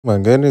My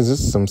goodness,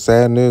 this is some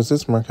sad news.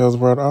 This is Markel's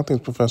World. All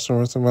things professional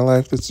wrestling in my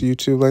life. This is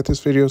YouTube. Like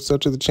this video,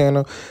 sub to the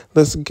channel.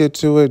 Let's get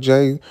to it.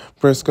 Jay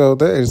Brisco,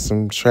 that is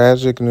some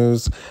tragic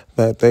news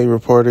that they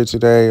reported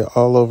today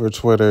all over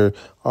Twitter,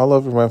 all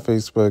over my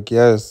Facebook.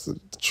 Yes,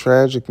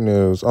 tragic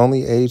news.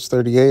 Only age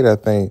 38, I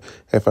think,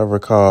 if I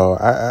recall.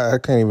 I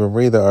can't even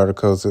read the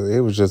articles.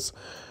 It was just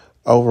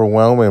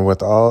overwhelming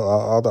with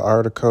all the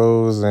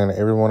articles and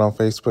everyone on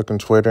Facebook and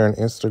Twitter and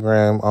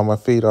Instagram on my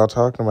feed all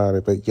talking about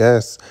it. But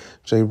yes,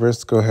 Jay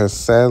Brisco has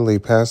sadly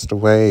passed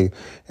away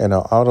in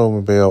an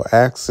automobile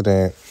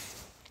accident.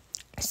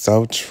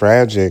 So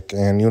tragic.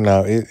 And,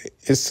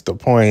 it's to the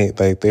point,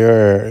 like,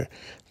 there are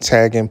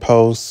tagging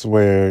posts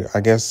where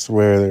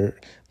where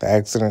the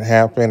accident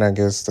happened. I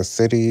guess the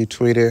city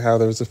tweeted how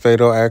there was a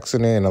fatal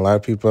accident, and a lot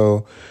of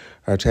people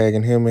are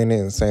tagging him in it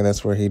and saying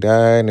that's where he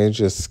died. And it's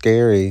just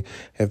scary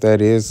if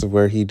that is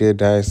where he did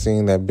die,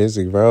 seeing that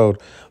busy road.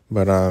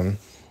 But I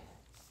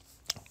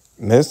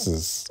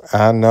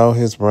know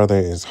his brother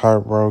is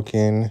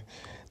heartbroken.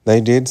 They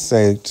did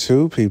say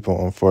 2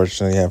 people,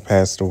 unfortunately, have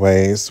passed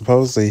away.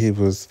 Supposedly he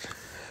was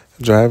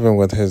driving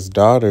with his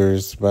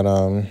daughters, but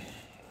I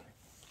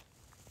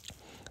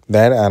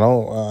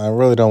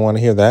really don't want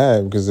to hear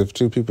that, because if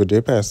 2 people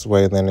did pass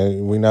away,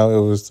 then we know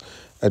it was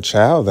a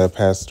child that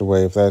passed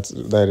away. If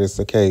that is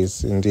the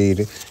case,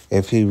 indeed,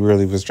 if he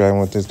really was driving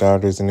with his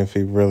daughters, and if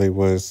he really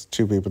was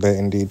 2 people that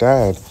indeed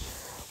died.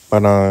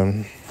 But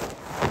a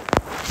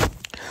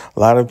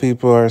lot of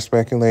people are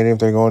speculating if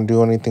they're going to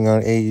do anything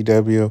on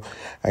AEW.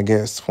 I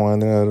guess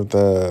one of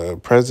the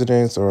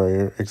presidents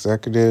or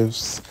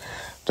executives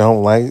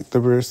don't like the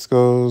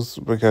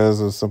Briscoes because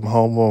of some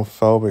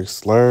homophobic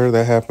slur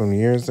that happened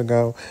years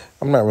ago.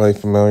 I'm not really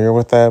familiar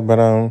with that, but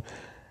a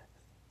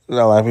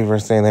lot of people are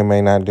saying they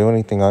may not do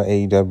anything on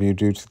AEW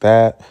due to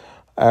that.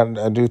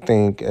 I do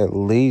think at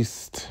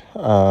least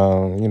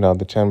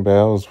the 10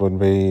 bells would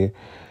be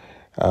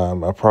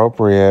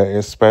appropriate,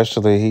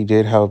 especially he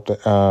did help.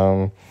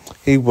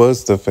 He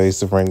was the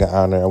face of Ring of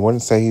Honor. I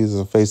wouldn't say he's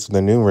the face of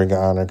the new Ring of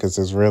Honor because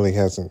this really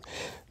hasn't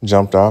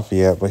jumped off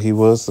yet, but he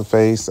was the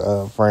face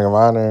of Ring of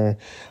Honor.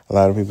 A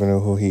lot of people knew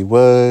who he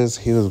was.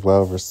 He was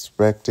well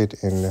respected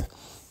in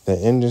the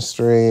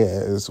industry,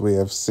 as we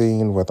have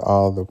seen with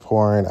all the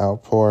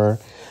outpour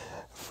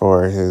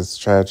for his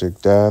tragic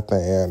death,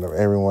 and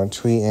everyone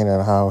tweeting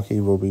and how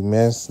he will be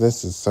missed.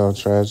 This is so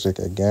tragic.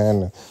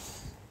 Again,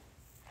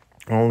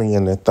 only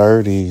in the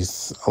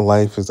 30s,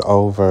 life is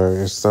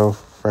over. It's so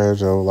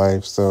fragile,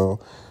 life. So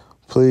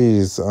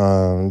please,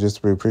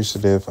 just be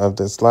appreciative of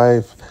this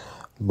life.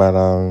 But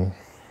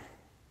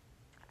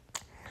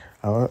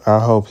I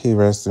hope he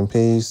rests in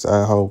peace.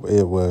 I hope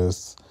it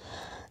was,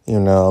 a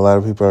lot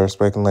of people are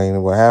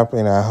speculating what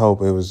happened. I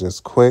hope it was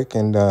just quick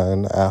and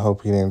done. I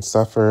hope he didn't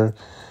suffer.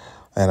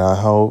 And I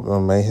hope,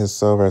 may his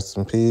soul rest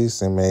in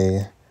peace, and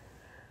may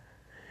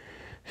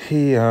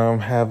he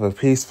have a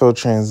peaceful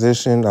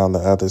transition on the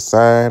other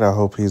side. I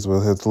hope he's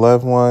with his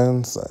loved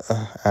ones.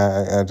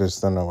 I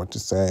just don't know what to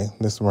say.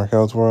 This is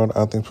Markel's World.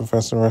 I think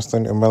professional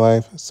wrestling in my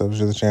life. Subscribe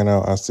to the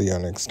channel. I'll see you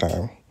next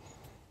time.